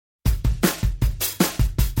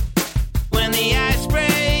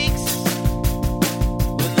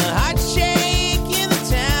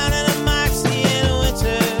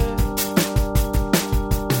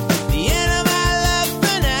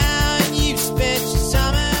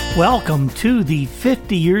Welcome to the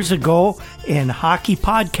 50 Years Ago in Hockey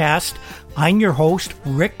podcast. I'm your host,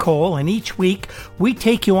 Rick Cole, and each week we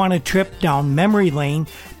take you on a trip down memory lane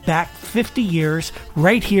back 50 years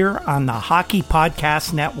right here on the Hockey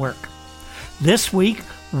Podcast Network. This week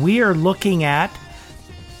we are looking at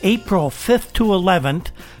April 5th to 11th,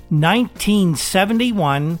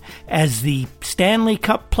 1971, as the Stanley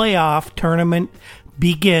Cup playoff tournament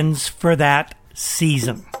begins for that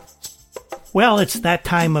season. Well, it's that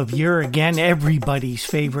time of year again, everybody's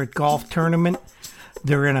favorite golf tournament.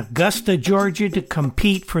 They're in Augusta, Georgia to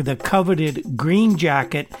compete for the coveted green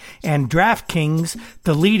jacket, and DraftKings,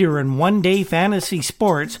 the leader in one-day fantasy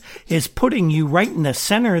sports, is putting you right in the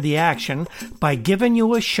center of the action by giving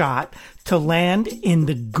you a shot to land in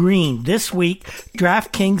the green. This week,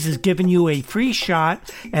 DraftKings is giving you a free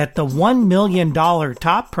shot at the $1 million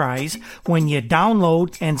top prize when you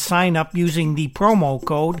download and sign up using the promo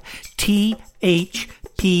code THPN.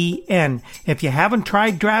 If you haven't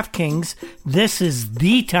tried DraftKings, this is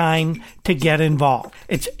the time to get involved.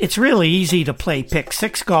 It's really easy to play. Pick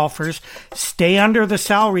 6 golfers, stay under the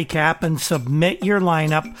salary cap, and submit your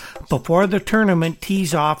lineup before the tournament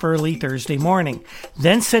tees off early Thursday morning.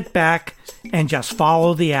 Then sit back and just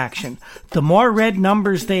follow the action. The more red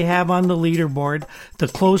numbers they have on the leaderboard, the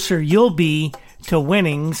closer you'll be to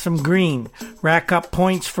winning some green. Rack up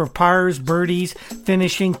points for pars, birdies,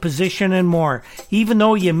 finishing position, and more. Even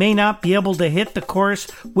though you may not be able to hit the course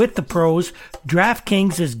with the pros,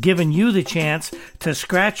 DraftKings is giving you the chance to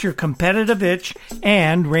scratch your competitive itch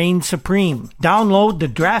and reign supreme. Download the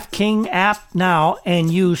DraftKings app now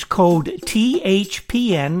and use code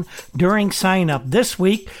THPN during sign-up. This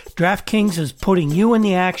week, DraftKings is putting you in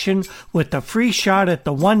the action with a free shot at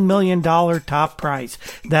the $1 million top prize.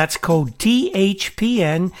 That's code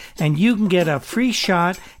THPN, and you can get a free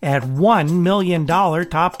shot at $1 million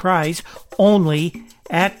top prize only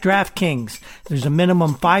at DraftKings. There's a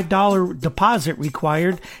minimum $5 deposit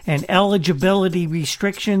required and eligibility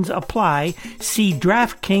restrictions apply. See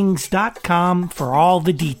DraftKings.com for all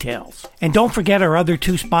the details. And don't forget our other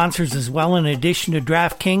 2 sponsors as well. In addition to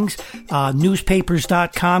DraftKings,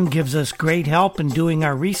 Newspapers.com gives us great help in doing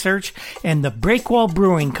our research, and the Breakwall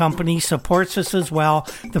Brewing Company supports us as well.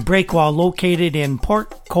 The Breakwall located in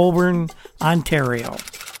Port Colborne, Ontario.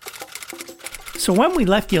 So when we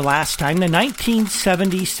left you last time, the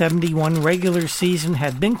 1970-71 regular season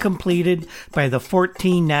had been completed by the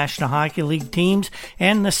 14 National Hockey League teams,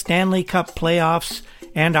 and the Stanley Cup playoffs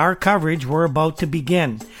and our coverage were about to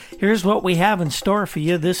begin. Here's what we have in store for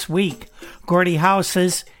you this week. Gordie Howe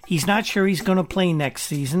says he's not sure he's going to play next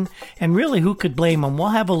season, and really, who could blame him? We'll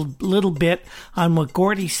have a little bit on what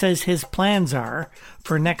Gordie says his plans are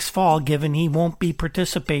for next fall, given he won't be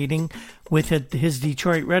participating with his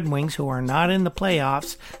Detroit Red Wings, who are not in the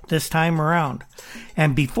playoffs this time around.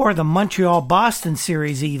 And before the Montreal-Boston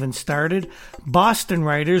series even started, Boston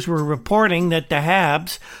writers were reporting that the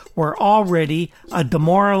Habs were already a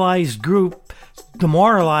demoralized group,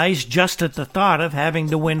 demoralized just at the thought of having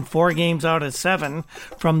to win 4 games out of 7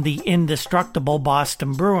 from the indestructible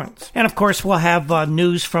Boston Bruins. And of course, we'll have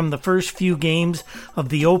news from the first few games of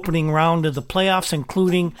the opening round of the playoffs,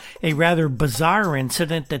 including a rather bizarre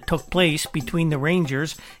incident that took place between the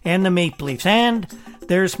Rangers and the Maple Leafs. And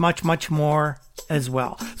there's much, much more as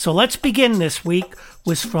well. So let's begin this week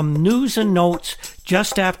with some news and notes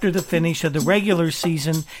just after the finish of the regular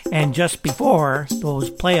season and just before those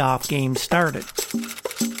playoff games started.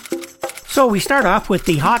 So we start off with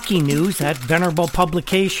the hockey news, that venerable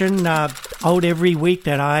publication out every week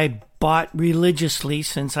that I bought religiously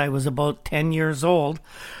since I was about 10 years old.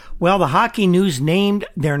 Well, the Hockey News named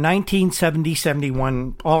their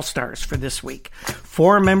 1970-71 All-Stars for this week.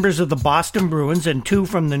 4 members of the Boston Bruins and 2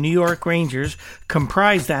 from the New York Rangers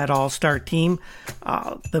comprise that All-Star team.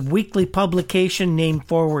 The weekly publication named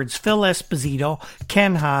forwards Phil Esposito,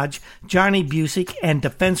 Ken Hodge, Johnny Busick, and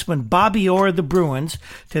defenseman Bobby Orr of the Bruins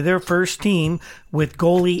to their first team, with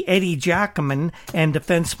goalie Eddie Giacomin and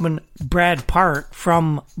defenseman Brad Park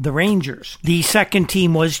from the Rangers. The second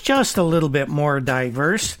team was just a little bit more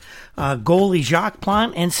diverse. Goalie Jacques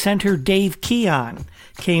Plante and center Dave Keon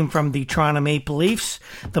came from the Toronto Maple Leafs.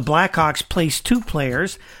 The Blackhawks placed 2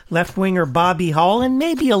 players, left winger Bobby Hull, and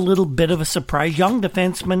maybe a little bit of a surprise, young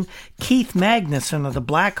defenseman Keith Magnuson of the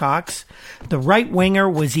Blackhawks. The right winger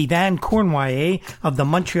was Yvan Cournoyer of the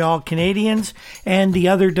Montreal Canadiens, and the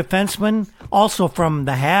other defenseman, also from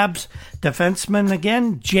the Habs, defenseman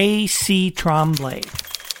again, J.C. Tremblay.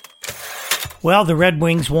 Well, the Red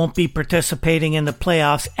Wings won't be participating in the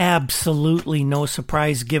playoffs. Absolutely no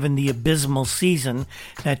surprise given the abysmal season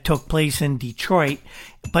that took place in Detroit.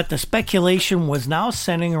 But the speculation was now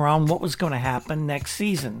centering around what was going to happen next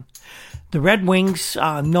season. The Red Wings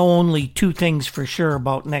know only two things for sure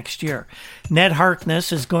about next year. Ned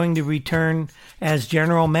Harkness is going to return as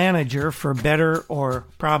general manager, for better or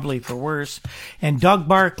probably for worse. And Doug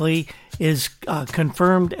Barkley is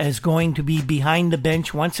confirmed as going to be behind the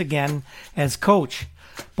bench once again as coach.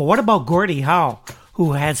 But what about Gordie Howe,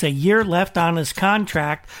 who has a year left on his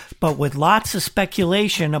contract, but with lots of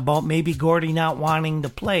speculation about maybe Gordie not wanting to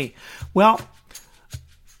play? Well,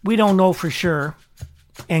 we don't know for sure.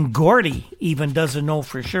 And Gordie even doesn't know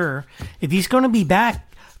for sure if he's going to be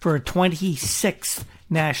back for a 26th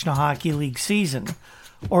National Hockey League season.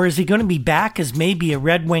 Or is he going to be back as maybe a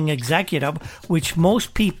Red Wing executive, which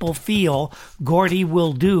most people feel Gordie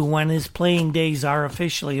will do when his playing days are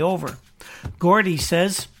officially over. Gordie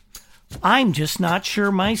says, "I'm just not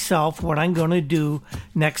sure myself what I'm going to do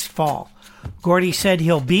next fall." Gordie said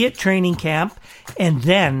he'll be at training camp and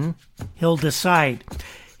then he'll decide.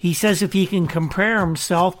 He says if he can prepare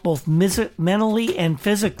himself both mentally and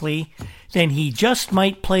physically, then he just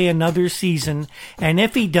might play another season, and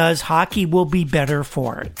if he does, hockey will be better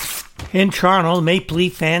for it. In Toronto, Maple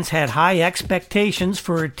Leaf fans had high expectations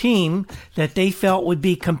for a team that they felt would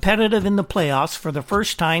be competitive in the playoffs for the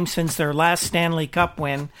first time since their last Stanley Cup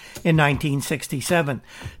win in 1967.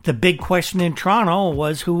 The big question in Toronto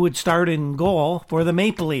was who would start in goal for the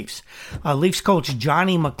Maple Leafs. Leafs coach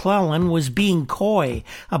Johnny McClellan was being coy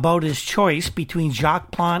about his choice between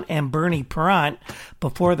Jacques Plante and Bernie Parent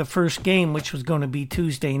before the first game, which was going to be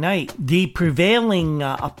Tuesday night. The prevailing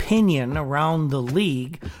opinion around the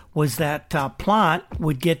league was that Plante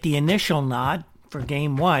would get the initial nod for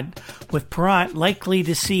Game 1, with Parent likely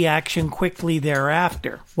to see action quickly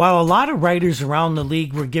thereafter. While a lot of writers around the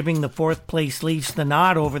league were giving the fourth-place Leafs the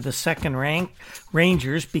nod over the second-ranked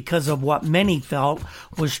Rangers because of what many felt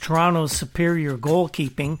was Toronto's superior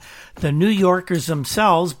goalkeeping, the New Yorkers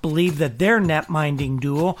themselves believed that their net-minding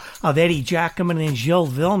duo of Eddie Giacomin and Gilles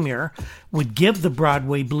Villemure would give the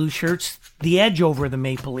Broadway Blue Shirts the edge over the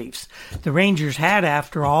Maple Leafs. The Rangers had,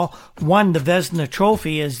 after all, won the Vezina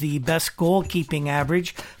Trophy as the best goalkeeping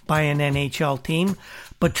average by an NHL team,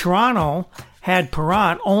 but Toronto had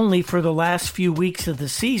Parent only for the last few weeks of the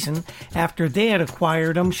season after they had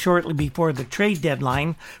acquired him shortly before the trade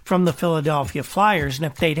deadline from the Philadelphia Flyers. And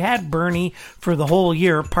if they'd had Bernie for the whole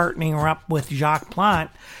year partnering up with Jacques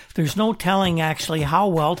Plante, there's no telling actually how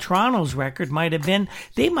well Toronto's record might have been.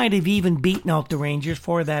 They might have even beaten out the Rangers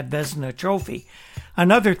for that Vezina Trophy.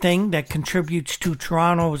 Another thing that contributes to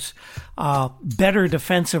Toronto's better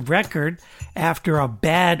defensive record after a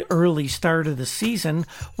bad early start of the season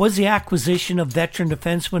was the acquisition of veteran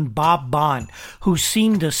defenseman Bob Bond, who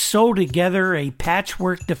seemed to sew together a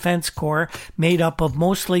patchwork defense corps made up of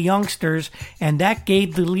mostly youngsters, and that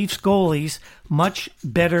gave the Leafs goalies much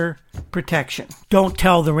better protection. Don't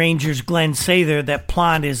tell the Rangers' Glenn Sather that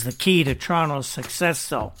Plante is the key to Toronto's success,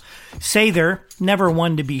 though. Sather, never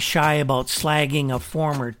one to be shy about slagging a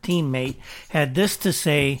former teammate, had this to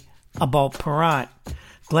say about Parent.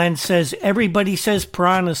 Glenn says, "Everybody says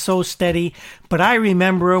Parent is so steady, but I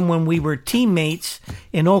remember him when we were teammates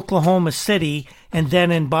in Oklahoma City and then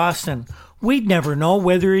in Boston. We'd never know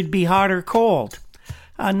whether he'd be hot or cold."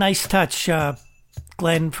 A nice touch,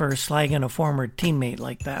 Glenn, for slagging a former teammate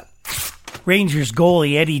like that. Rangers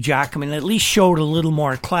goalie Eddie Giacomin at least showed a little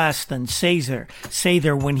more class than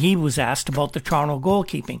Sather when he was asked about the Toronto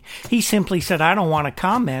goalkeeping. He simply said, "I don't want to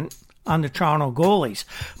comment on the Toronto goalies,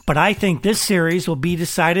 but I think this series will be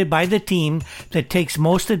decided by the team that takes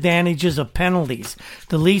most advantages of penalties.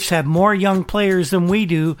 The Leafs have more young players than we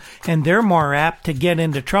do, and they're more apt to get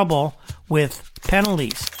into trouble with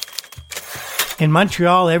penalties." In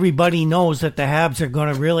Montreal, everybody knows that the Habs are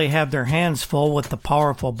going to really have their hands full with the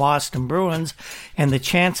powerful Boston Bruins, and the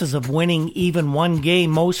chances of winning even one game,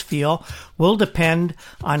 most feel, will depend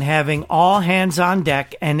on having all hands on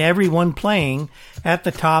deck and everyone playing at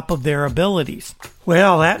the top of their abilities.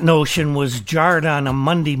 Well, that notion was jarred on a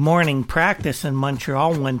Monday morning practice in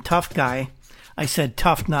Montreal when tough guy, I said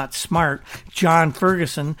tough, not smart, John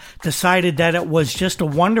Ferguson decided that it was just a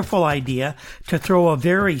wonderful idea to throw a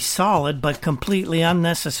very solid but completely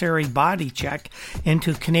unnecessary body check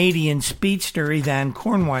into Canadian speedster Yvan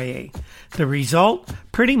Cournoyer. The result?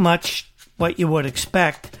 Pretty much what you would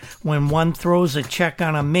expect when one throws a check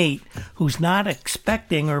on a mate who's not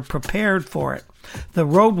expecting or prepared for it. The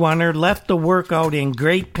Roadrunner left the workout in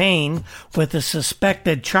great pain with a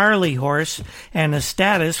suspected Charlie horse, and a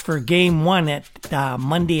status for Game 1 at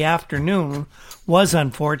Monday afternoon was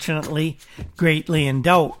unfortunately greatly in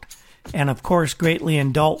doubt. And of course, greatly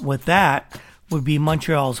in doubt with that would be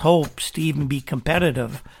Montreal's hopes to even be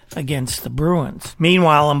competitive against the Bruins.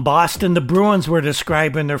 Meanwhile, in Boston, the Bruins were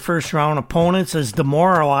describing their first-round opponents as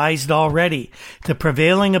demoralized already. The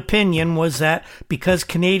prevailing opinion was that because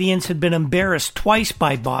Canadians had been embarrassed twice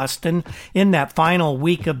by Boston in that final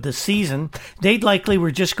week of the season, they likely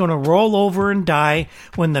were just going to roll over and die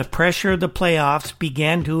when the pressure of the playoffs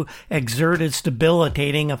began to exert its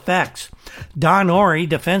debilitating effects. Don Orey,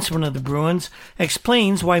 defenseman of the Bruins,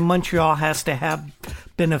 explains why Montreal has to have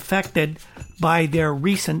been affected by their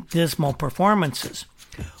recent dismal performances.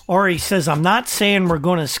 Orey says, I'm not saying we're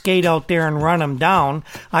going to skate out there and run them down.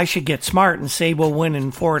 I should get smart and say we'll win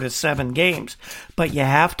in 4 to 7 games. But you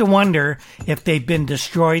have to wonder if they've been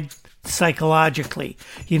destroyed psychologically.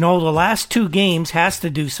 You know, the last 2 games has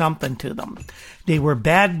to do something to them. They were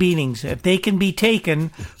bad beatings. If they can be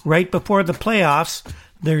taken right before the playoffs,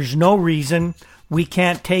 there's no reason we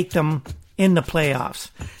can't take them in the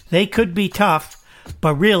playoffs. They could be tough,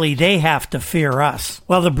 but really they have to fear us.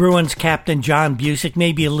 Well, the Bruins captain John Busick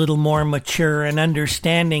may be a little more mature and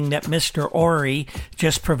understanding that Mr. Orey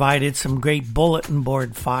just provided some great bulletin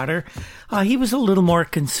board fodder. He was a little more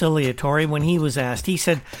conciliatory when he was asked. He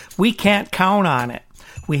said, we can't count on it.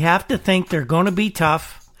 We have to think they're going to be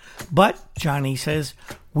tough, but, Johnny says,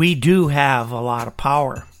 we do have a lot of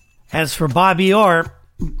power. As for Bobby Orr,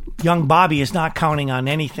 young Bobby is not counting on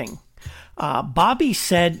anything. Bobby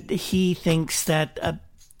said he thinks that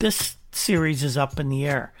this series is up in the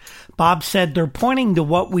air. Bob said they're pointing to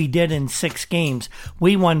what we did in 6 games.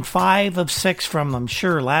 We won 5 of 6 from them.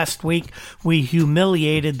 Sure, last week we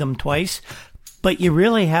humiliated them twice, but you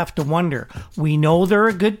really have to wonder. We know they're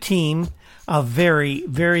a good team, a very,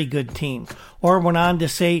 very good team. Or went on to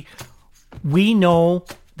say, we know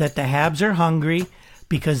that the Habs are hungry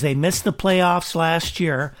because they missed the playoffs last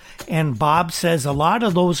year, and Bob says a lot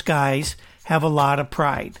of those guys have a lot of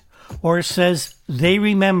pride. Or says they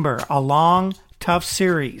remember a long, tough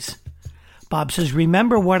series. Bob says,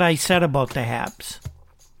 remember what I said about the Habs.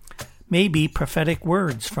 Maybe prophetic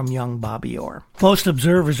words from young Bobby Orr. Most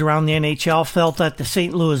observers around the NHL felt that the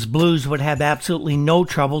St. Louis Blues would have absolutely no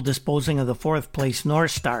trouble disposing of the 4th-place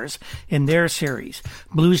North Stars in their series.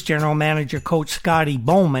 Blues general manager coach Scotty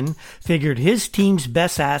Bowman figured his team's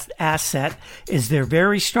best asset is their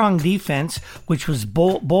very strong defense, which was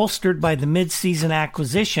bolstered by the mid-season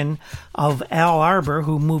acquisition of Al Arbour,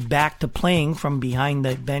 who moved back to playing from behind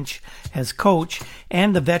the bench as coach,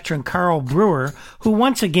 and the veteran Carl Brewer, who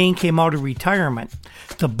once again came out of retirement.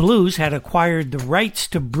 The Blues had acquired the rights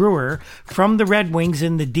to Brewer from the Red Wings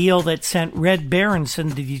in the deal that sent Red Berenson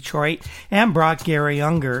to Detroit and brought Gary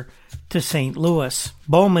Unger to St. Louis.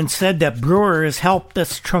 Bowman said that Brewer has helped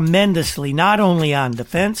us tremendously, not only on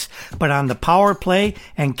defense, but on the power play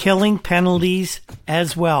and killing penalties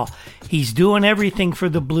as well. He's doing everything for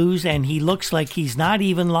the Blues, and he looks like he's not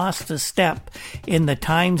even lost a step in the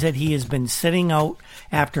times that he has been sitting out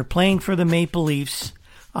after playing for the Maple Leafs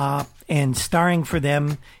and starring for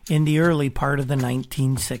them in the early part of the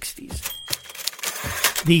 1960s.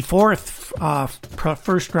 The 4th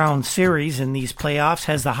first-round series in these playoffs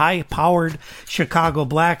has the high-powered Chicago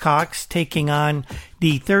Blackhawks taking on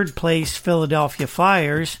the 3rd-place Philadelphia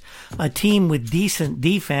Flyers, a team with decent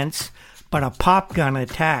defense but a pop-gun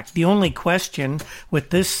attack. The only question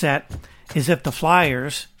with this set is if the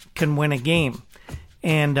Flyers can win a game.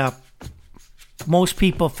 And most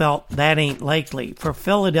people felt that ain't likely. For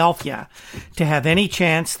Philadelphia to have any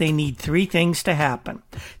chance, they need 3 things to happen.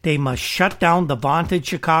 They must shut down the vaunted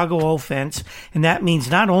Chicago offense, and that means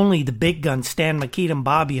not only the big guns Stan Mikita and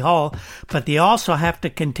Bobby Hull, but they also have to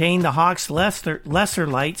contain the Hawks' lesser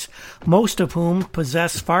lights, most of whom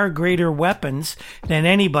possess far greater weapons than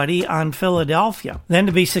anybody on Philadelphia. Then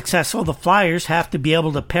to be successful, the Flyers have to be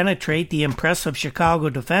able to penetrate the impressive Chicago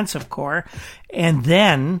defensive core, and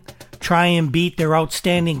then try and beat their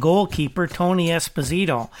outstanding goalkeeper, Tony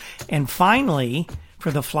Esposito. And finally, for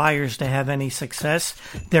the Flyers to have any success,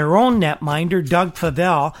 their own netminder, Doug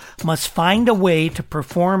Favell, must find a way to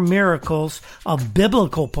perform miracles of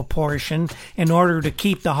biblical proportion in order to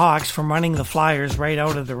keep the Hawks from running the Flyers right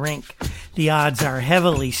out of the rink. The odds are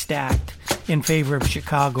heavily stacked in favor of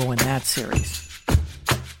Chicago in that series.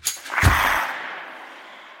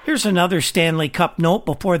 Here's another Stanley Cup note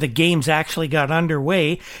before the games actually got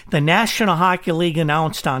underway. The National Hockey League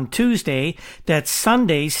announced on Tuesday that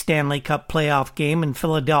Sunday's Stanley Cup playoff game in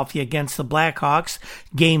Philadelphia against the Blackhawks,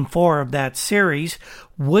 Game 4 of that series,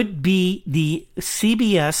 would be the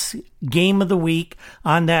CBS Game of the Week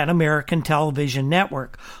on that American television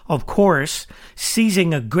network. Of course,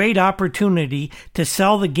 seizing a great opportunity to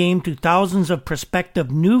sell the game to thousands of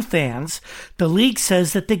prospective new fans, the league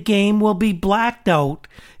says that the game will be blacked out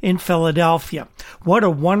in Philadelphia. What a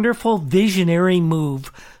wonderful visionary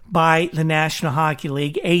move by the National Hockey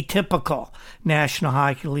League, a typical National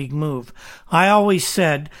Hockey League move. I always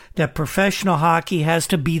said that professional hockey has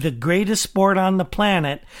to be the greatest sport on the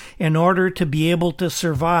planet in order to be able to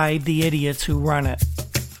survive the idiots who run it.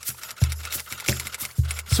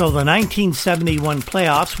 So the 1971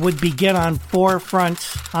 playoffs would begin on 4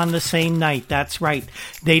 fronts on the same night. That's right.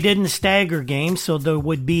 They didn't stagger games, so there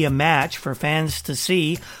would be a match for fans to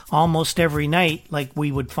see almost every night, like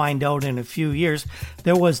we would find out in a few years.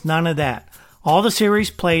 There was none of that. All the series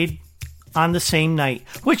played on the same night,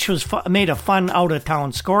 which was made a fun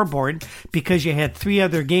out-of-town scoreboard because you had 3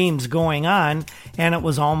 other games going on, and it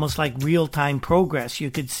was almost like real-time progress. You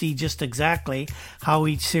could see just exactly how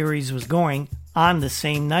each series was going on the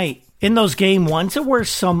same night. In those game ones, there were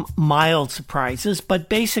some mild surprises, but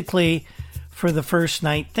basically, for the first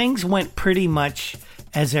night, things went pretty much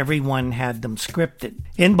as everyone had them scripted.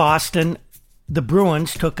 In Boston, the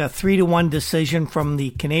Bruins took a 3-1 decision from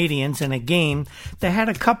the Canadiens in a game that had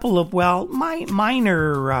a couple of,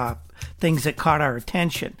 minor things that caught our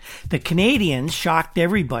attention. The Canadiens shocked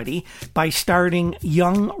everybody by starting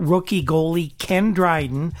young rookie goalie Ken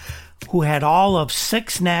Dryden, who had all of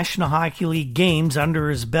 6 National Hockey League games under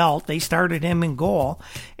his belt. They started him in goal,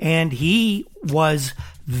 and he was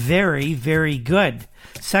very, very good.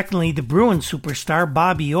 Secondly, the Bruins superstar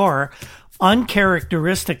Bobby Orr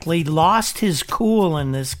uncharacteristically lost his cool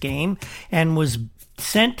in this game and was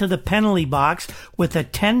sent to the penalty box with a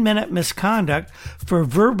 10-minute misconduct for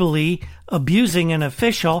verbally abusing an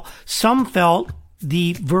official. Some felt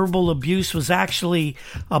the verbal abuse was actually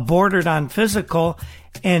bordered on physical,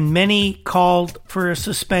 and many called for a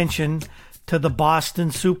suspension to the Boston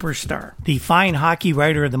superstar. The fine hockey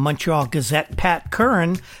writer of the Montreal Gazette, Pat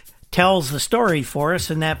Curran, tells the story for us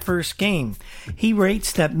in that first game. He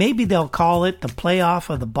rates that maybe they'll call it the playoff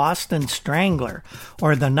of the Boston Strangler,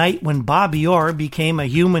 or the night when Bobby Orr became a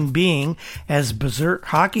human being, as berserk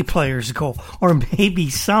hockey players go, or maybe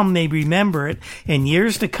some may remember it in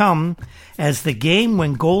years to come as the game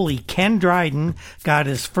when goalie Ken Dryden got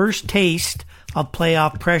his first taste of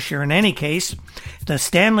playoff pressure. In any case, the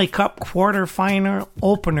Stanley Cup quarterfinal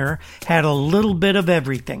opener had a little bit of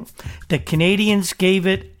everything. The Canadiens gave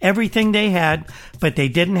it everything they had, but they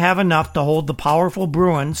didn't have enough to hold the powerful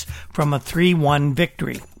Bruins from a 3-1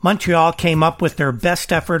 victory. Montreal came up with their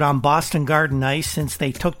best effort on Boston Garden ice since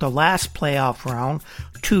they took the last playoff round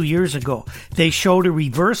 2 years ago. They showed a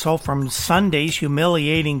reversal from Sunday's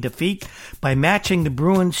humiliating defeat by matching the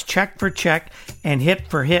Bruins check for check and hit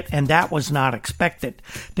for hit, and that was not expected.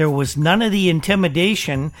 There was none of the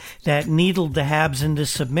intimidation that needled the Habs into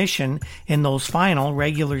submission in those final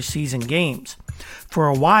regular season games. For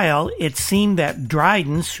a while, it seemed that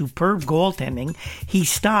Dryden's superb goaltending, he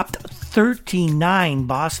stopped 39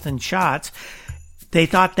 Boston shots. They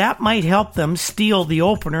thought that might help them steal the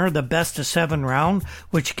opener, the best-of-7 round,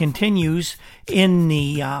 which continues in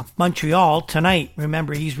the Montreal tonight.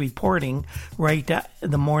 Remember, he's reporting right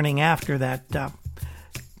the morning after that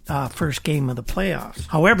first game of the playoffs.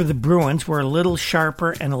 However, the Bruins were a little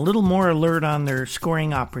sharper and a little more alert on their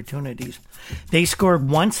scoring opportunities. They scored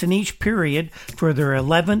once in each period for their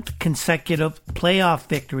 11th consecutive playoff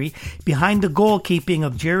victory behind the goalkeeping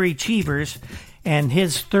of Jerry Cheevers and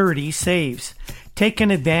his 30 saves.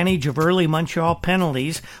 Taking advantage of early Montreal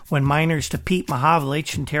penalties when minors to Pete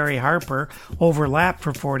Mahovlich and Terry Harper overlapped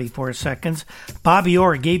for 44 seconds, Bobby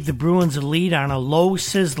Orr gave the Bruins a lead on a low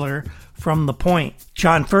sizzler from the point.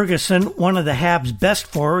 John Ferguson, one of the Habs' best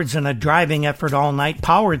forwards in a driving effort all night,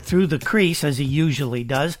 powered through the crease, as he usually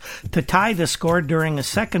does, to tie the score during a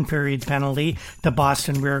second period penalty to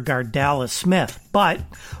Boston rearguard Dallas Smith. But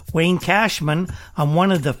Wayne Cashman, on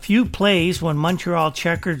one of the few plays when Montreal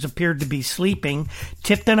checkers appeared to be sleeping,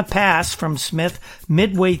 tipped in a pass from Smith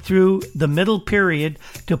midway through the middle period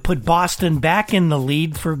to put Boston back in the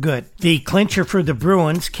lead for good. The clincher for the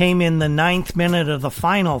Bruins came in the 9th minute of the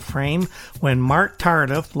final frame when Mark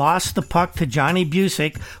Tardif lost the puck to Johnny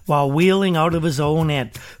Busick while wheeling out of his own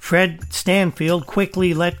end. Fred Stanfield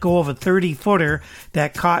quickly let go of a 30-footer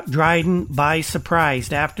that caught Dryden by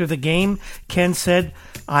surprise. After the game, Ken said,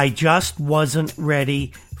 "I just wasn't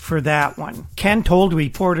ready for that one." Ken told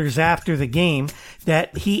reporters after the game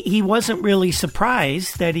that he wasn't really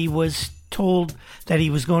surprised that he was told that he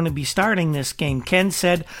was going to be starting this game. Ken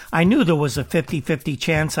said, "I knew there was a 50-50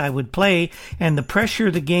 chance I would play, and the pressure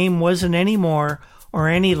of the game wasn't any more or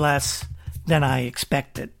any less than I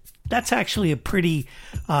expected. That's actually a pretty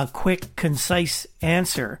quick, concise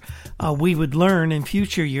answer. We would learn in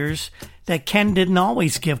future years that Ken didn't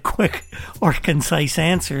always give quick or concise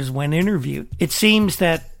answers when interviewed. It seems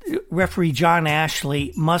that referee John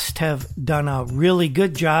Ashley must have done a really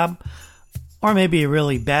good job, or maybe a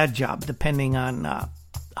really bad job, depending on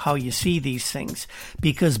how you see these things,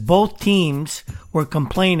 because both teams were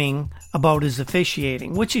complaining about his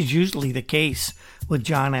officiating, which is usually the case with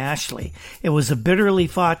John Ashley. It was a bitterly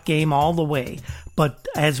fought game all the way, but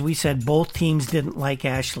as we said, both teams didn't like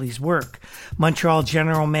Ashley's work. Montreal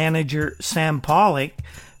general manager Sam Pollock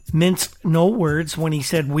minced no words when he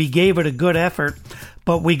said, "We gave it a good effort,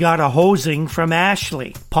 but we got a hosing from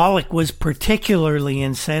Ashley." Pollock was particularly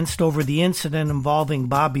incensed over the incident involving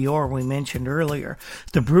Bobby Orr we mentioned earlier.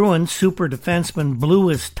 The Bruins super defenseman blew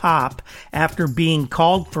his top after being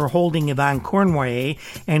called for holding Yvan Cournoyer,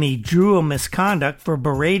 and he drew a misconduct for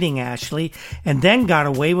berating Ashley, and then got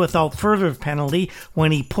away without further penalty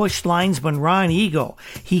when he pushed linesman Ron Ego.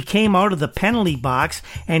 He came out of the penalty box,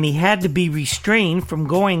 and he had to be restrained from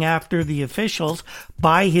going after the officials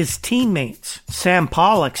by his teammates. Sam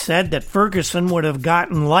Pollock said that Ferguson would have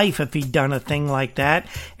gotten life if he'd done a thing like that.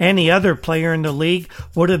 Any other player in the league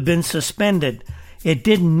would have been suspended. It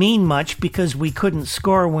didn't mean much because we couldn't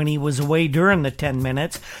score when he was away during the 10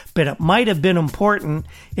 minutes, but it might have been important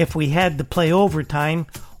if we had to play overtime,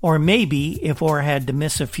 or maybe if Orr had to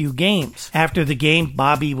miss a few games. After the game,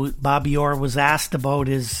 Bobby Orr was asked about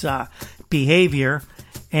his behavior,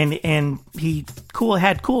 and he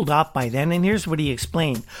had cooled off by then, and here's what he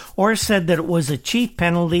explained. Orr said that it was a cheap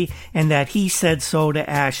penalty and that he said so to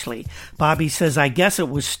Ashley. Bobby says, "I guess it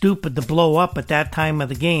was stupid to blow up at that time of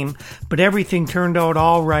the game, but everything turned out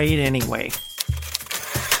all right anyway."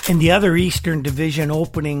 In the other Eastern Division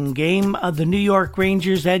opening game, the New York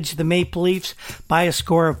Rangers edged the Maple Leafs by a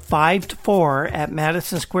score of 5-4 at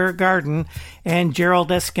Madison Square Garden, and Gerald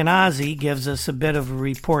Eskenazi gives us a bit of a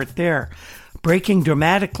report there. Breaking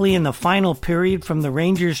dramatically in the final period from the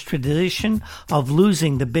Rangers' tradition of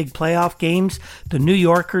losing the big playoff games, the New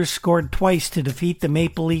Yorkers scored twice to defeat the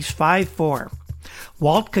Maple Leafs 5-4.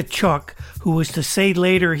 Walt Tkachuk, who was to say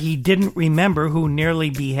later he didn't remember who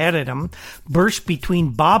nearly beheaded him, burst between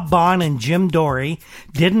Bob Baun and Jim Dory,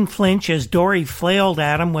 didn't flinch as Dory flailed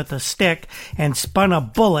at him with a stick and spun a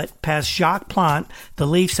bullet past Jacques Plante, the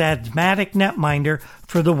Leafs' asthmatic netminder,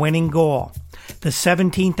 for the winning goal. The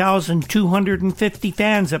 17,250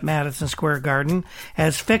 fans at Madison Square Garden,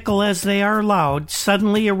 as fickle as they are loud,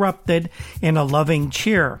 suddenly erupted in a loving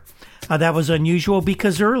cheer. That was unusual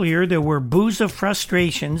because earlier there were boos of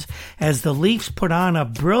frustrations as the Leafs put on a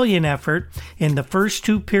brilliant effort in the first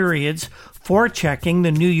two periods, forechecking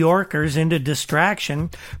the New Yorkers into distraction,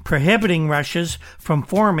 prohibiting rushes from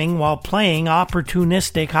forming while playing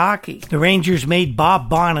opportunistic hockey. The Rangers made Bob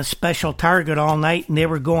Baun a special target all night, and they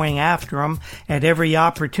were going after him at every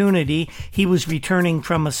opportunity. He was returning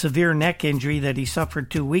from a severe neck injury that he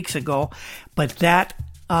suffered 2 weeks ago, but that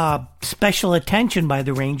special attention by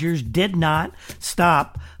the Rangers did not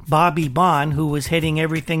stop Bobby Baun, who was hitting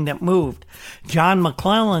everything that moved. John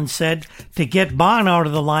McClellan said to get Baun out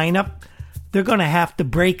of the lineup, they're going to have to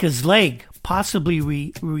break his leg, possibly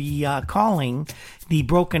recalling the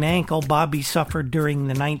broken ankle Bobby suffered during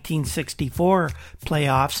the 1964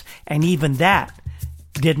 playoffs, and even that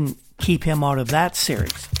didn't keep him out of that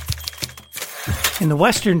series. In the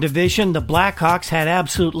Western Division, the Blackhawks had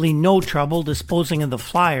absolutely no trouble disposing of the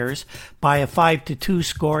Flyers by a 5-2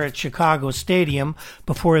 score at Chicago Stadium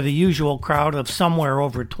before the usual crowd of somewhere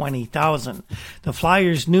over 20,000. The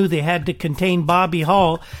Flyers knew they had to contain Bobby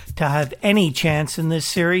Hull to have any chance in this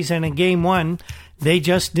series, and in Game 1, they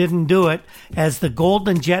just didn't do it, as the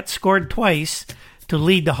Golden Jets scored twice to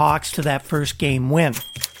lead the Hawks to that first game win.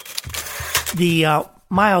 The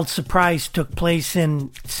mild surprise took place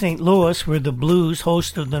in St. Louis, where the Blues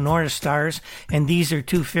hosted the North Stars, and these are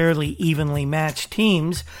two fairly evenly matched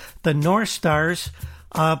teams. The North Stars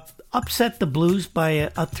upset the Blues by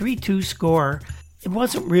a 3-2 score. It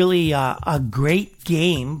wasn't really a great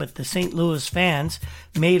game, but the St. Louis fans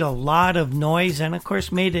made a lot of noise and, of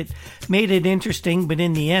course, made it interesting, but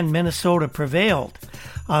in the end, Minnesota prevailed.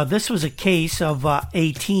 This was a case of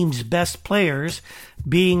a team's best players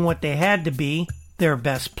being what they had to be, their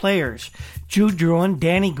best players. Jude Drouin,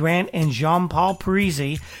 Danny Grant, and Jean-Paul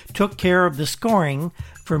Parise took care of the scoring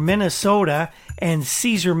for Minnesota, and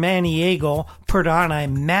Cesar Maniego put on a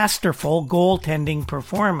masterful goaltending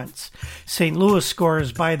performance. St. Louis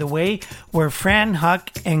scorers, by the way, were Fran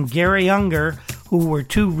Huck and Gary Unger, who were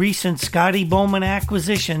two recent Scotty Bowman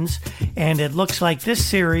acquisitions, and it looks like this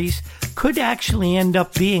series could actually end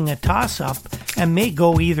up being a toss-up, and may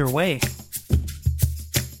go either way.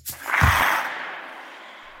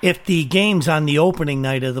 If the games on the opening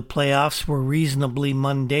night of the playoffs were reasonably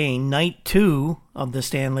mundane, night 2 of the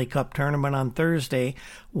Stanley Cup tournament on Thursday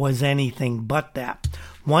was anything but that.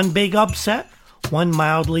 One big upset, one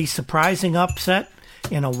mildly surprising upset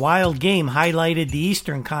in a wild game highlighted the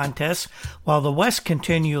Eastern contest, while the West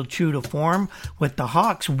continued true to form, with the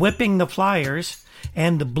Hawks whipping the Flyers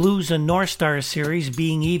and the Blues and North Stars series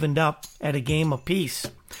being evened up at a game apiece.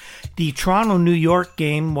 The Toronto-New York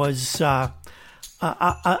game was a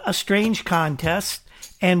strange contest,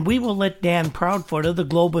 and we will let Dan Proudfoot of the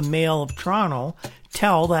Globe and Mail of Toronto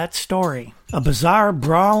tell that story. A bizarre,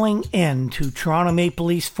 brawling end to Toronto Maple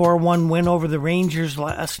Leafs' 4-1 win over the Rangers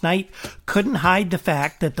last night couldn't hide the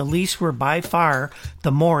fact that the Leafs were by far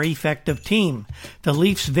the more effective team. The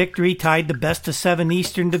Leafs' victory tied the best-of-7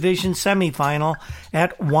 Eastern Division semifinal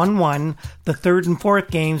at 1-1. The third and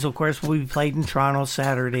fourth games, of course, will be played in Toronto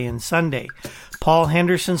Saturday and Sunday. Paul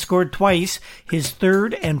Henderson scored twice, his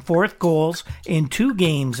third and fourth goals in 2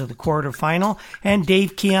 games of the quarterfinal, and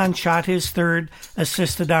Dave Keon shot his third,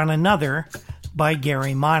 assisted on another by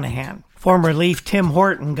Gary Monahan. Former Leaf Tim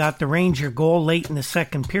Horton got the Ranger goal late in the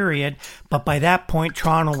second period, but by that point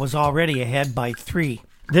Toronto was already ahead by 3.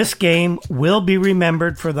 This game will be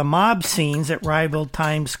remembered for the mob scenes that rivaled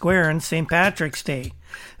Times Square on St. Patrick's Day.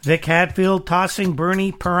 Vic Hadfield tossing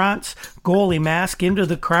Bernie Parent's goalie mask into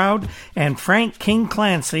the crowd, and Frank King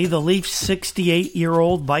Clancy, the Leafs'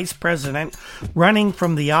 68-year-old vice president, running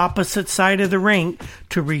from the opposite side of the rink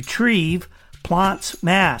to retrieve Plant's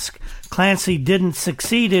mask. Clancy didn't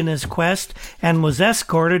succeed in his quest and was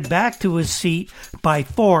escorted back to his seat by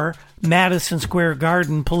 4 Madison Square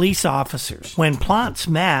Garden police officers. When Plant's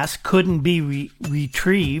mask couldn't be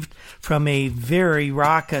retrieved from a very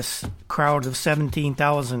raucous crowd of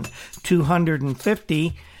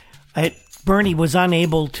 17,250, Bernie was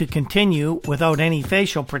unable to continue without any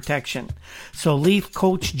facial protection. So Leaf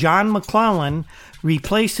coach John McClellan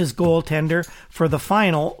replaced his goaltender for the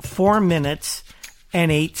final 4 minutes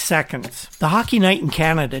and 8 seconds. The Hockey Night in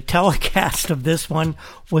Canada telecast of this one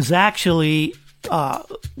was actually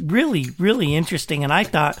really interesting, and I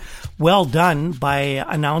thought well done by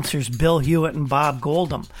announcers Bill Hewitt and Bob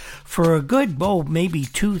Goldham. For a good, maybe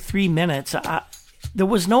 2-3 minutes, there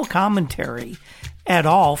was no commentary at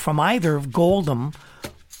all from either of Goldham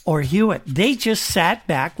or Hewitt. They just sat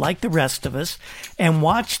back like the rest of us and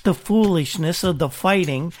watched the foolishness of the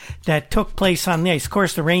fighting that took place on the ice. Of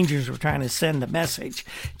course, the Rangers were trying to send a message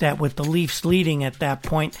that with the Leafs leading at that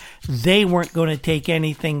point, they weren't going to take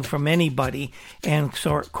anything from anybody. And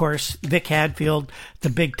so, of course, Vic Hadfield, the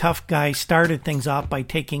big tough guy, started things off by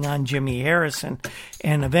taking on Jimmy Harrison.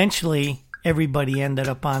 And eventually, everybody ended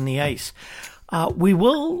up on the ice. We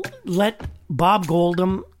will let Bob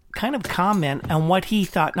Goldham kind of comment on what he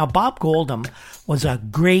thought. Now, Bob Goldham was a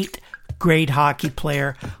great hockey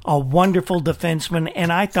player, a wonderful defenseman,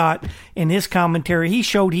 and I thought in his commentary he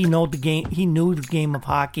showed he knew the game of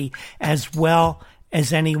hockey as well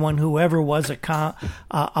as anyone who ever was a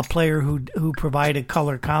player who provided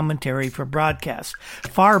color commentary for broadcast.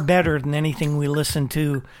 Far better than anything we listened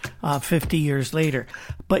to 50 years later.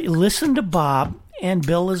 But listen to Bob and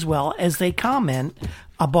Bill as well as they comment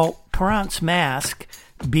about Parent's mask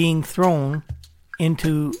being thrown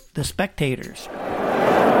into the spectators.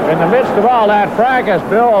 In the midst of all that fracas,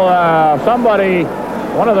 Bill,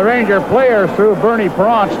 one of the Ranger players threw Bernie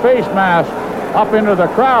Parent's face mask up into the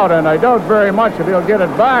crowd, and I doubt very much if he'll get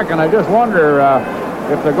it back, and I just wonder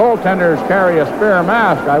if the goaltenders carry a spare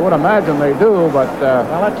mask. I would imagine they do, but...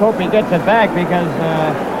 Well, let's hope he gets it back, because,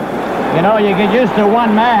 you get used to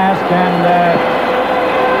one mask, and...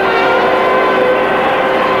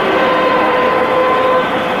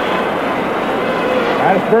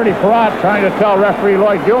 That's Bernie Parent trying to tell referee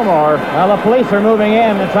Lloyd Gilmore. Well, the police are moving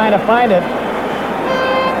in and trying to find it.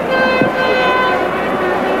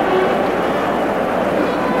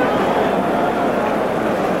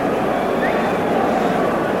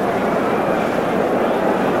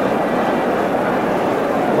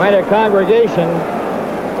 Quite a congregation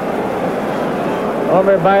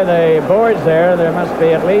over by the boards there. There must be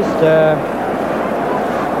at least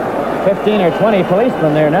 15 or 20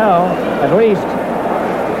 policemen there now, at least.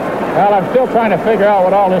 Well, I'm still trying to figure out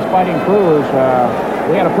what all this fighting proves.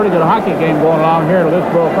 We had a pretty good hockey game going along here till this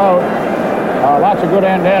broke out. Lots of good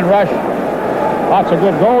end-to-end rush, lots of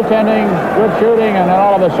good goaltending, good shooting, and then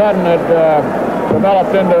all of a sudden it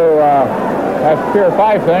developed into that Pier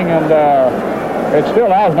 5 thing, and it still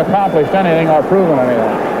hasn't accomplished anything or proven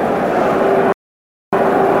anything.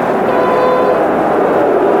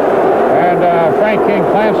 And Frank King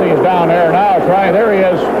Clancy is down there now. There he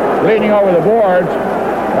is, leaning over the boards.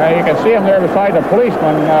 You can see him there beside the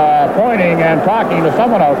policeman, pointing and talking to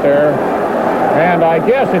someone out there. And I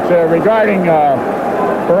guess it's regarding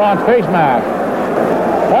Perron's face mask.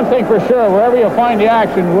 One thing for sure, wherever you find the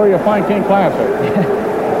action, where you find King Clancy.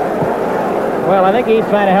 Well, I think he's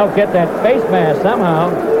trying to help get that face mask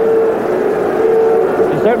somehow.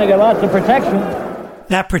 He's certainly got lots of protection.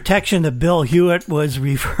 That protection that Bill Hewitt was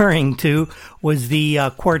referring to was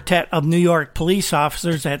the quartet of New York police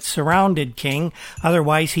officers that surrounded King.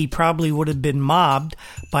 Otherwise, he probably would have been mobbed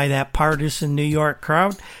by that partisan New York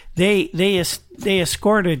crowd. They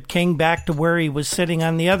escorted King back to where he was sitting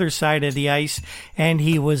on the other side of the ice, and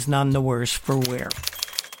he was none the worse for wear.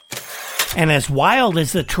 And as wild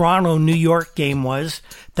as the Toronto-New York game was,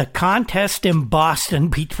 the contest in Boston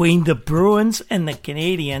between the Bruins and the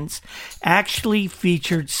Canadiens actually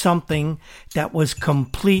featured something that was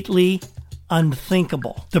completely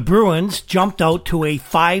unthinkable. The Bruins jumped out to a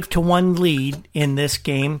 5-1 lead in this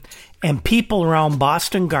game, and people around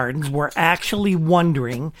Boston Gardens were actually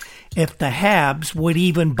wondering if the Habs would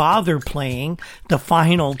even bother playing the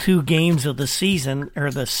final 2 games of the season,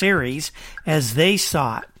 or the series, as they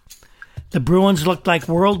saw it. The Bruins looked like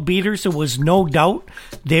world beaters. There was no doubt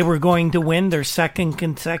they were going to win their second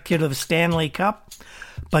consecutive Stanley Cup.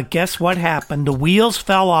 But guess what happened? The wheels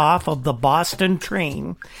fell off of the Boston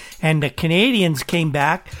train, and the Canadiens came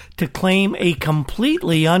back to claim a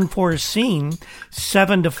completely unforeseen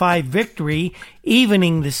 7-5 victory,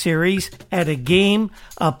 evening the series at a game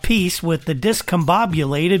apiece with the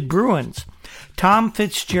discombobulated Bruins. Tom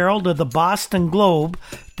Fitzgerald of the Boston Globe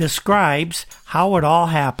describes how it all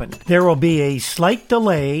happened. There will be a slight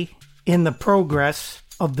delay in the progress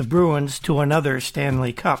of the Bruins to another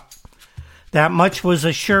Stanley Cup. That much was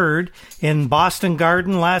assured in Boston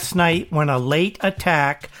Garden last night when a late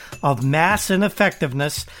attack of mass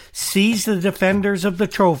ineffectiveness seized the defenders of the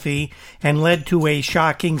trophy and led to a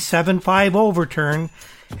shocking 7-5 overturn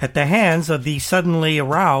at the hands of the suddenly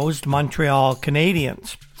aroused Montreal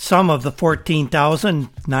Canadiens. Some of the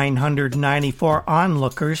 14,994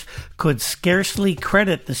 onlookers could scarcely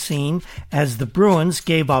credit the scene as the Bruins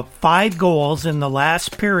gave up 5 goals in the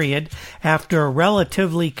last period after a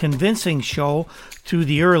relatively convincing show through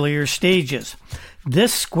the earlier stages.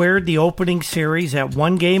 This squared the opening series at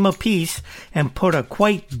 1 game apiece and put a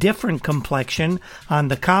quite different complexion on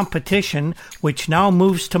the competition, which now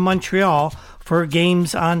moves to Montreal for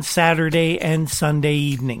games on Saturday and Sunday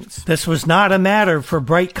evenings. This was not a matter for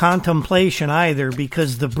bright contemplation either,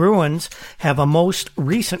 because the Bruins have a most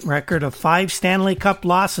recent record of 5 Stanley Cup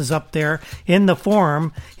losses up there in the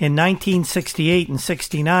Forum in 1968 and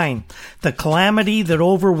 69. The calamity that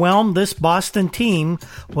overwhelmed this Boston team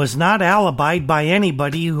was not alibied by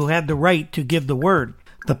anybody who had the right to give the word.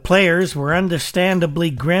 The players were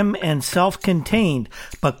understandably grim and self-contained,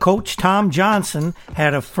 but Coach Tom Johnson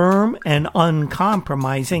had a firm and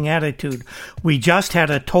uncompromising attitude. "We just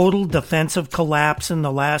had a total defensive collapse in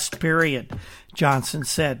the last period," Johnson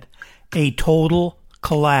said. A total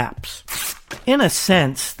collapse. In a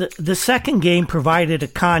sense, the second game provided a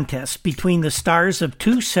contest between the stars of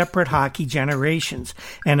 2 separate hockey generations,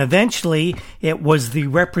 and eventually it was the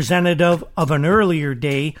representative of an earlier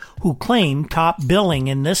day who claimed top billing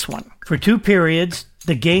in this one. For 2 periods,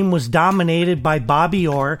 the game was dominated by Bobby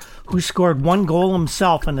Orr, who scored 1 goal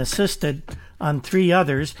himself and assisted on 3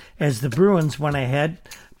 others as the Bruins went ahead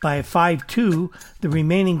by 5-2, the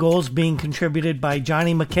remaining goals being contributed by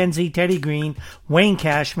Johnny McKenzie, Teddy Green, Wayne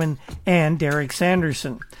Cashman, and Derek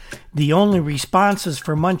Sanderson. The only responses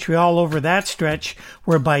for Montreal over that stretch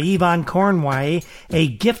were by Yvon Cornway, a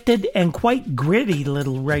gifted and quite gritty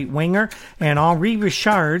little right winger, and Henri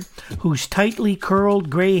Richard, whose tightly curled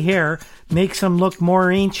gray hair makes him look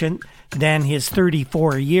more ancient than his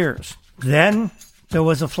 34 years. Then there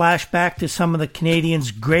was a flashback to some of the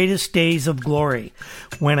Canadiens' greatest days of glory,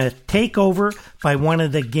 when a takeover by one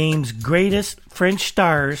of the game's greatest French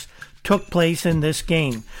stars took place in this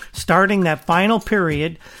game. Starting that final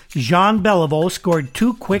period, Jean Beliveau scored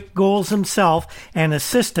 2 quick goals himself and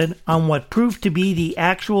assisted on what proved to be the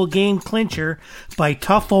actual game clincher by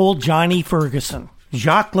tough old Johnny Ferguson.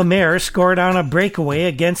 Jacques Lemaire scored on a breakaway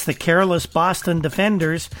against the careless Boston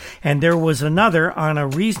defenders, and there was another on a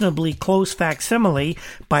reasonably close facsimile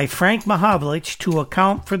by Frank Mahovlich to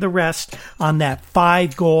account for the rest on that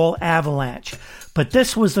 5-goal avalanche. But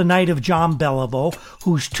this was the night of Jean Beliveau,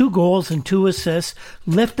 whose 2 goals and 2 assists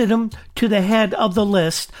lifted him to the head of the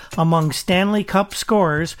list among Stanley Cup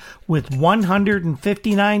scorers with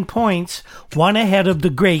 159 points, 1 ahead of the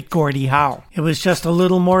great Gordie Howe. It was just a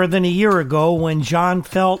little more than a year ago when Jean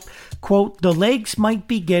felt quote, the legs might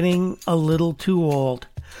be getting a little too old.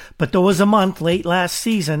 But there was a month late last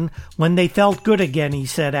season when they felt good again, he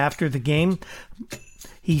said after the game.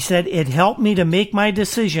 He said, it helped me to make my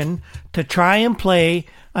decision to try and play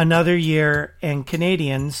another year, and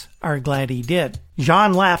Canadians are glad he did.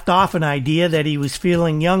 Jean laughed off an idea that he was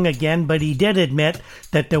feeling young again, but he did admit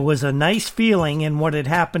that there was a nice feeling in what had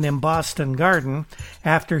happened in Boston Garden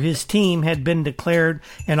after his team had been declared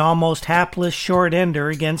an almost hapless short-ender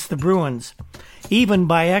against the Bruins, even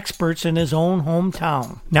by experts in his own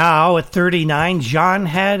hometown. Now, at 39, Jean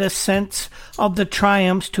had a sense of the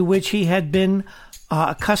triumphs to which he had been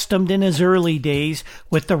accustomed in his early days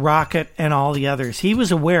with the Rocket and all the others. He was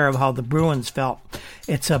aware of how the Bruins felt.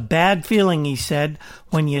 It's a bad feeling, he said,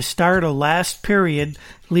 when you start a last period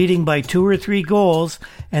leading by 2 or 3 goals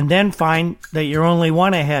and then find that you're only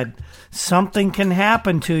 1 ahead. Something can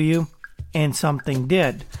happen to you, and something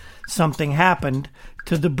did. Something happened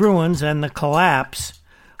to the Bruins, and the collapse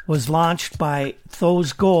was launched by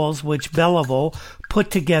those goals which Beliveau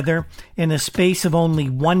put together in a space of only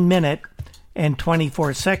 1 minute and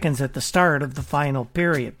 24 seconds at the start of the final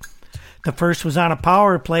period. The first was on a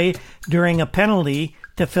power play during a penalty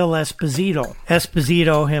to Phil Esposito.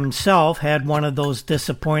 Esposito himself had one of those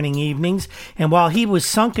disappointing evenings, and while he was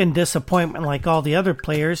sunk in disappointment like all the other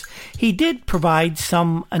players, he did provide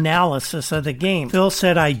some analysis of the game. Phil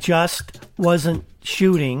said, I just wasn't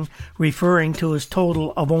shooting, referring to his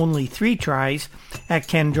total of only 3 tries at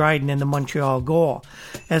Ken Dryden in the Montreal goal.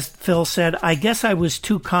 As Phil said, I guess I was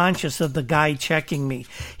too conscious of the guy checking me.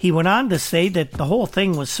 He went on to say that the whole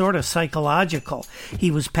thing was sort of psychological.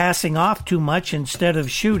 He was passing off too much instead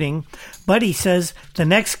of shooting, but he says, the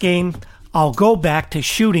next game, I'll go back to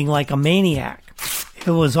shooting like a maniac. It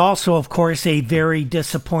was also, of course, a very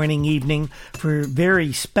disappointing evening, very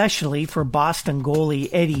especially for Boston goalie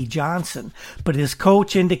Eddie Johnson. But his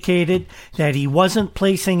coach indicated that he wasn't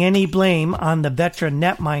placing any blame on the veteran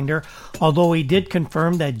netminder, although he did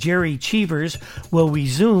confirm that Jerry Cheevers will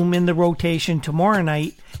resume in the rotation tomorrow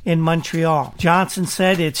night in Montreal. Johnson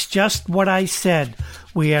said, it's just what I said.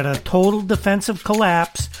 We had a total defensive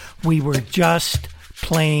collapse. We were just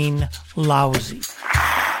plain lousy.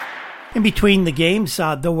 In between the games,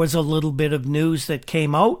 there was a little bit of news that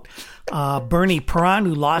came out. Bernie Perron,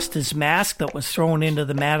 who lost his mask that was thrown into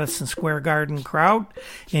the Madison Square Garden crowd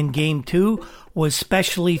in Game 2, was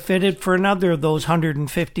specially fitted for another of those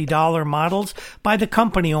 $150 models by the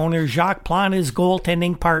company owner Jacques Plante, his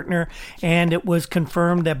goaltending partner, and it was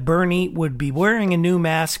confirmed that Bernie would be wearing a new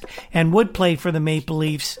mask and would play for the Maple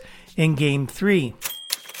Leafs in Game 3.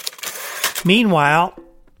 Meanwhile,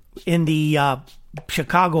 in the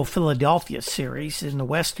Chicago-Philadelphia series in the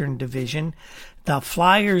Western Division, the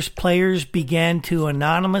Flyers players began to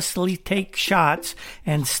anonymously take shots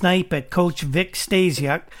and snipe at coach Vic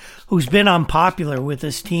Stasiuk, who's been unpopular with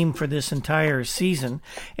his team for this entire season.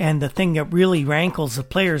 And the thing that really rankles the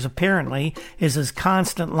players, apparently, is his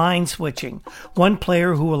constant line switching. One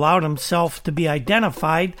player who allowed himself to be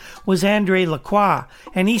identified was Andre Lacroix,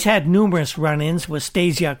 and he's had numerous run-ins with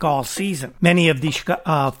Stasiuk all season. Many of the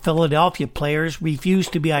Philadelphia players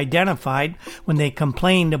refused to be identified when they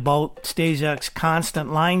complained about Stasiuk's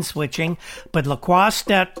constant line switching, but Lacroix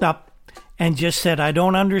stepped up and just said, I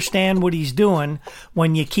don't understand what he's doing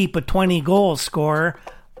when you keep a 20-goal scorer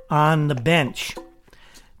on the bench.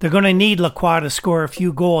 They're going to need Lacroix to score a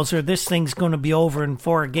few goals or this thing's going to be over in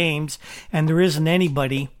 4 games, and there isn't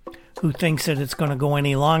anybody who thinks that it's going to go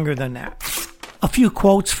any longer than that. A few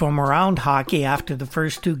quotes from around hockey after the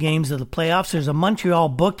first 2 games of the playoffs. There's a Montreal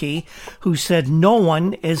bookie who said no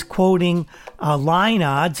one is quoting line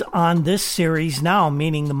odds on this series now,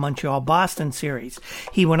 meaning the Montreal-Boston series.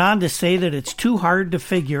 He went on to say that it's too hard to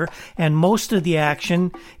figure, and most of the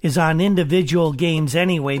action is on individual games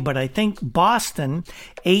anyway, but I think Boston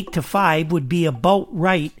 8-5 would be about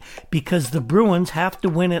right because the Bruins have to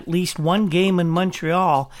win at least 1 game in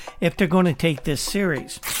Montreal if they're going to take this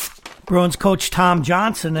series. Bruins coach Tom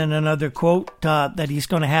Johnson, in another quote that he's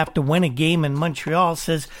going to have to win a game in Montreal,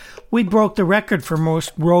 says, we broke the record for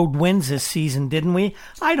most road wins this season, didn't we?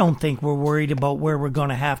 I don't think we're worried about where we're going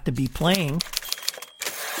to have to be playing.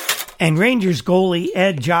 And Rangers goalie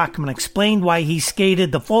Ed Jockman explained why he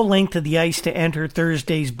skated the full length of the ice to enter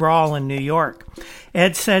Thursday's brawl in New York.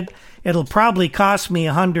 Ed said, it'll probably cost me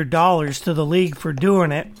 $100 to the league for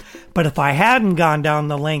doing it, but if I hadn't gone down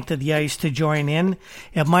the length of the ice to join in,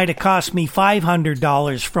 it might have cost me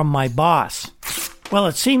 $500 from my boss. Well,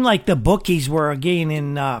 it seemed like the bookies were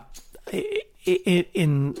again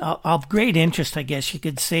of great interest, I guess you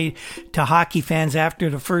could say, to hockey fans after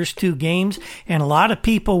the first two games. And a lot of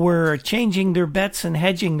people were changing their bets and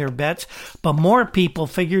hedging their bets, but more people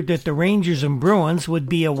figured that the Rangers and Bruins would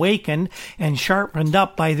be awakened and sharpened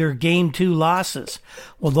up by their Game 2 losses.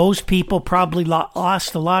 Well, those people probably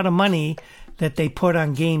lost a lot of money that they put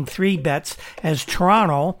on Game 3 bets, as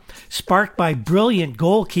Toronto, sparked by brilliant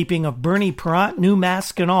goalkeeping of Bernie Parent, new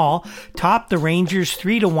mask and all, topped the Rangers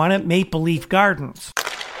 3-1 at Maple Leaf Gardens.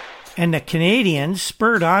 And the Canadiens,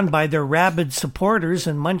 spurred on by their rabid supporters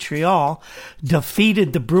in Montreal,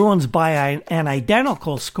 defeated the Bruins by an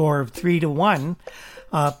identical score of 3-1.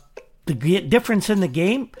 The difference in the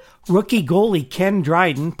game, rookie goalie Ken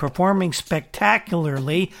Dryden performing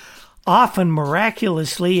spectacularly, often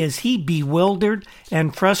miraculously, as he bewildered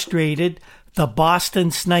and frustrated the Boston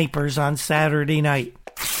Snipers on Saturday night.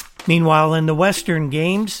 Meanwhile, in the Western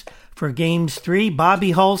games, for Games 3,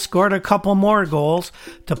 Bobby Hull scored a couple more goals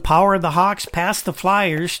to power the Hawks past the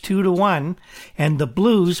Flyers 2-1, and the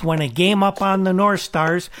Blues went a game up on the North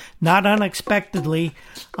Stars, not unexpectedly,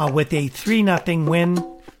 with a 3-0 win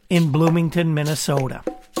in Bloomington, Minnesota.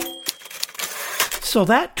 So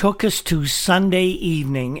that took us to Sunday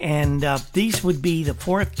evening, and these would be the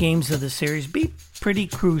fourth games of the series, be pretty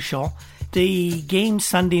crucial. The game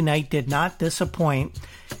Sunday night did not disappoint,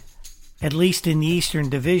 at least in the Eastern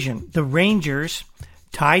Division. The Rangers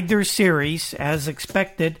tied their series, as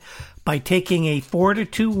expected, by taking a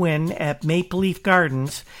 4-2 win at Maple Leaf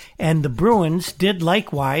Gardens, and the Bruins did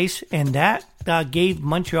likewise, and that gave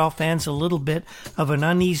Montreal fans a little bit of an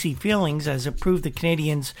uneasy feelings, as it proved the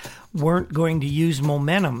Canadiens weren't going to use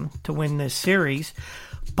momentum to win this series.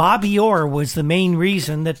 Bobby Orr was the main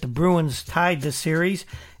reason that the Bruins tied the series,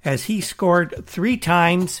 as he scored 3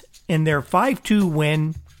 times in their 5-2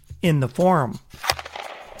 win in the Forum.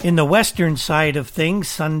 In the Western side of things,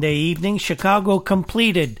 Sunday evening, Chicago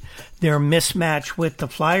completed their mismatch with the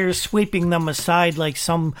Flyers, sweeping them aside like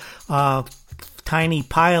some tiny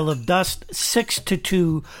pile of dust,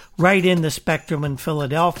 6-2, right in the Spectrum in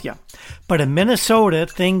Philadelphia. But in Minnesota,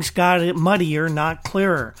 things got muddier, not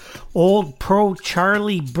clearer. Old pro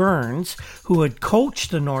Charlie Burns, who had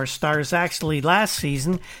coached the North Stars actually last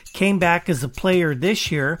season, came back as a player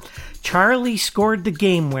this year. Charlie scored the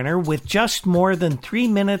game winner with just more than 3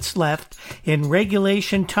 minutes left in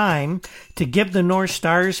regulation time to give the North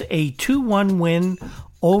Stars a 2-1 win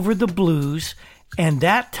over the Blues, and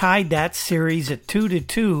that tied that series at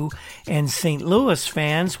 2-2, and St. Louis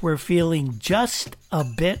fans were feeling just a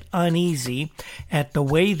bit uneasy at the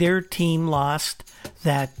way their team lost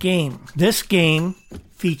that game. This game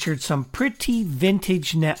featured some pretty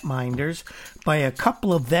vintage netminders by a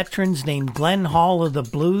couple of veterans named Glenn Hall of the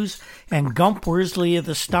Blues and Gump Worsley of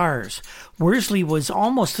the Stars. Worsley was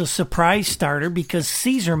almost a surprise starter because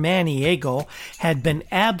Cesar Maniego had been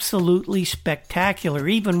absolutely spectacular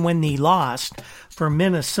even when he lost for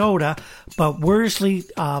Minnesota, but Worsley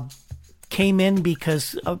came in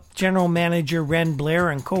because General Manager Ren Blair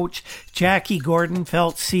and Coach Jackie Gordon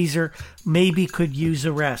felt Cesar maybe could use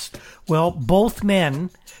a rest. Well, both men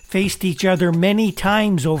faced each other many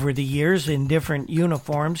times over the years in different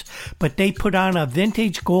uniforms, but they put on a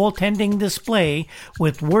vintage goaltending display,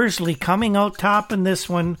 with Worsley coming out top in this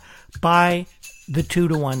one by the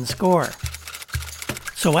 2-1 score.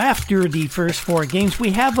 So after the first 4 games,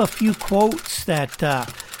 we have a few quotes that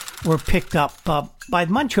were picked up by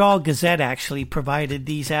the Montreal Gazette, actually provided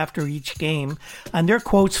these after each game, and they're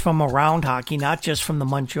quotes from around hockey, not just from the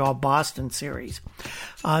Montreal-Boston series.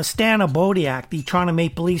 Stan Abodiak, the Toronto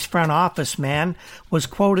Maple Leafs front office man, was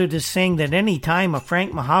quoted as saying that any time a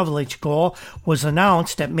Frank Mahovlich goal was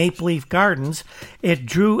announced at Maple Leaf Gardens, it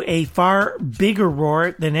drew a far bigger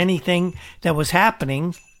roar than anything that was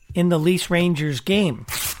happening in the Leafs-Rangers game.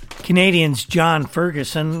 Canadiens' John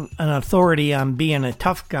Ferguson, an authority on being a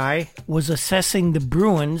tough guy, was assessing the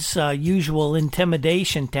Bruins' usual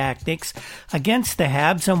intimidation tactics against the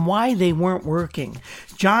Habs and why they weren't working.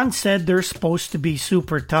 John said they're supposed to be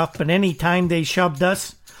super tough, but any time they shoved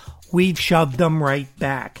us, we've shoved them right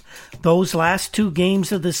back. Those last 2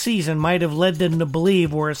 games of the season might have led them to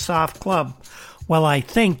believe we're a soft club. Well, I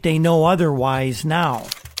think they know otherwise now.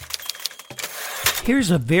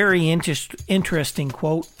 Here's a very interesting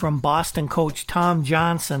quote from Boston coach Tom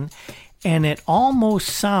Johnson, and it almost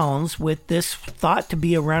sounds, with this thought to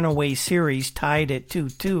be a runaway series tied at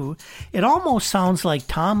 2-2, it almost sounds like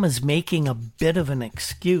Tom is making a bit of an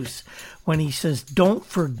excuse when he says, "Don't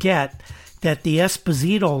forget that the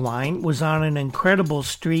Esposito line was on an incredible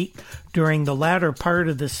streak during the latter part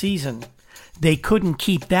of the season. They couldn't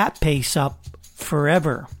keep that pace up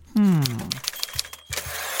forever."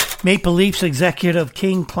 Maple Leafs executive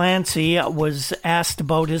King Clancy was asked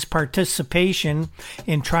about his participation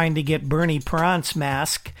in trying to get Bernie Parent's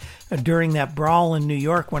mask during that brawl in New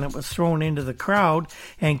York when it was thrown into the crowd.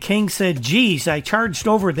 And King said, "Geez, I charged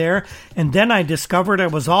over there, and then I discovered I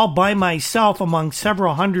was all by myself among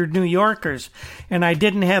several hundred New Yorkers, and I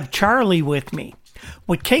didn't have Charlie with me."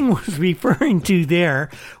 What King was referring to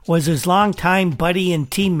there was his longtime buddy and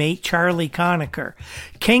teammate, Charlie Conacher.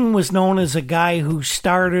 King was known as a guy who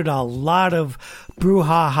started a lot of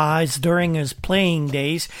brouhahas during his playing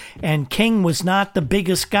days, and King was not the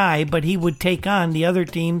biggest guy, but he would take on the other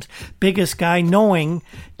team's biggest guy, knowing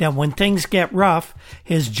that when things get rough,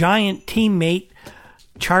 his giant teammate,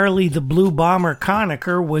 Charlie the Blue Bomber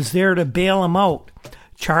Conacher, was there to bail him out.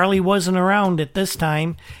 Charlie wasn't around at this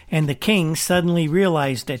time, and the King suddenly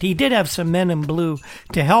realized it. He did have some men in blue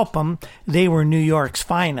to help him. They were New York's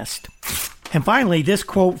finest. And finally, this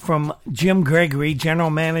quote from Jim Gregory,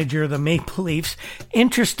 general manager of the Maple Leafs.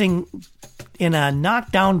 Interesting, in a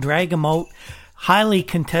knockdown, drag-em-out, highly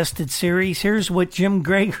contested series. Here's what Jim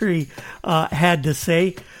Gregory had to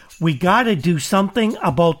say. "We got to do something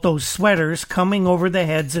about those sweaters coming over the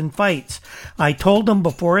heads in fights. I told them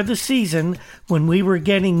before the season, when we were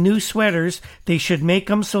getting new sweaters, they should make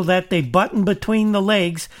them so that they button between the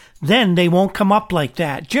legs. Then they won't come up like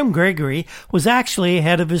that." Jim Gregory was actually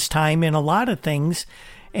ahead of his time in a lot of things,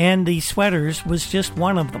 and the sweaters was just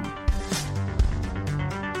one of them.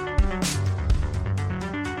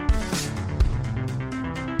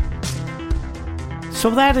 So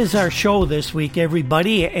that is our show this week,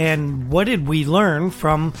 everybody. And what did we learn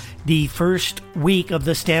from the first week of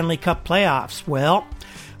the Stanley Cup playoffs? Well,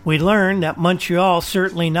 we learned that Montreal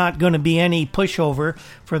certainly not going to be any pushover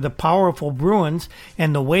for the powerful Bruins,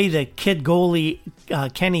 and the way the kid goalie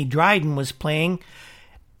Kenny Dryden was playing,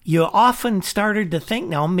 you often started to think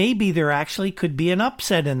now maybe there actually could be an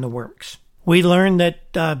upset in the works. We learned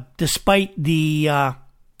that despite the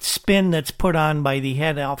spin that's put on by the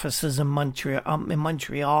head offices in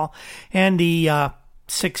Montreal and the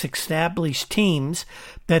 6 established teams,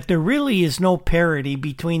 that there really is no parity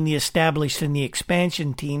between the established and the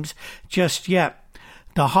expansion teams just yet.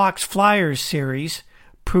 The Hawks-Flyers series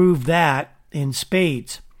proved that in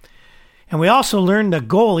spades. And we also learned that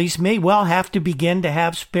goalies may well have to begin to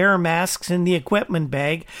have spare masks in the equipment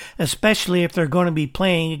bag, especially if they're going to be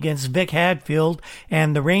playing against Vic Hadfield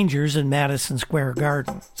and the Rangers in Madison Square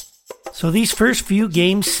Garden. So these first few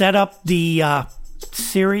games set up the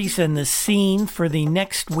series and the scene for the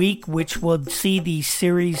next week, which will see the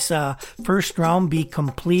series first round be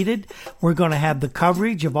completed. We're going to have the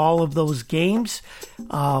coverage of all of those games.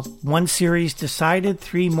 One series decided,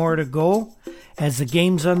 3 more to go. As the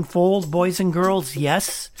games unfold, boys and girls,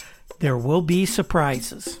 yes, there will be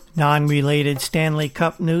surprises. Non-related Stanley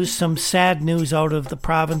Cup news, some sad news out of the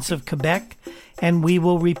province of Quebec, and we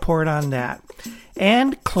will report on that.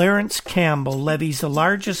 And Clarence Campbell levies the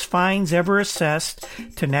largest fines ever assessed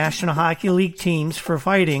to National Hockey League teams for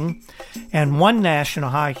fighting, and one National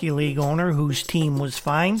Hockey League owner whose team was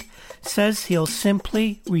fined says he'll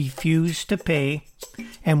simply refuse to pay,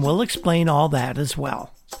 and we'll explain all that as well.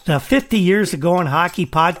 The 50 Years Ago in Hockey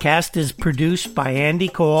podcast is produced by Andy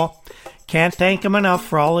Cole. Can't thank him enough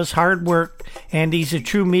for all his hard work. Andy's a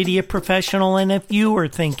true media professional, and if you are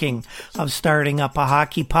thinking of starting up a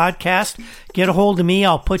hockey podcast, get a hold of me.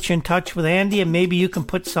 I'll put you in touch with Andy, and maybe you can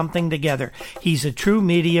put something together. He's a true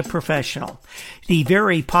media professional. The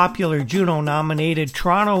very popular Juno-nominated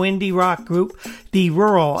Toronto indie rock group, the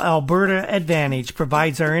Rural Alberta Advantage,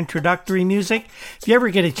 provides our introductory music. If you ever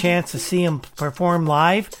get a chance to see them perform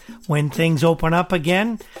live when things open up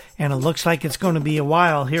again, and it looks like it's going to be a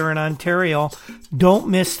while here in Ontario, don't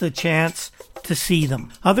miss the chance to see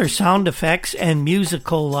them. Other sound effects and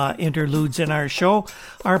musical interludes in our show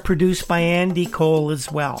are produced by Andy Cole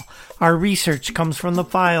as well. Our research comes from the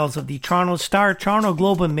files of the Toronto Star, Toronto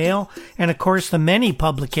Globe and Mail, and of course the many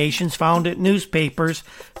publications found at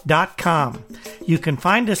newspapers.com. You can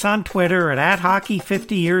find us on Twitter at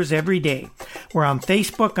Hockey50Years every day. We're on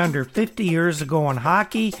Facebook under 50 Years Ago in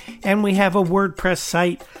Hockey, and we have a WordPress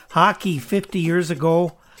site,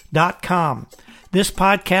 Hockey50YearsAgo.com. This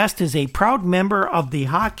podcast is a proud member of the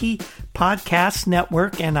Hockey Podcast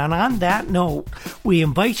Network, and on that note, we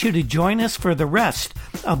invite you to join us for the rest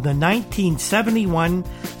of the 1971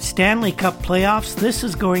 Stanley Cup playoffs. This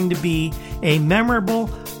is going to be a memorable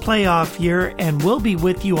playoff year, and we'll be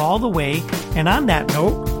with you all the way. And on that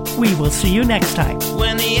note, we will see you next time.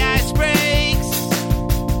 When the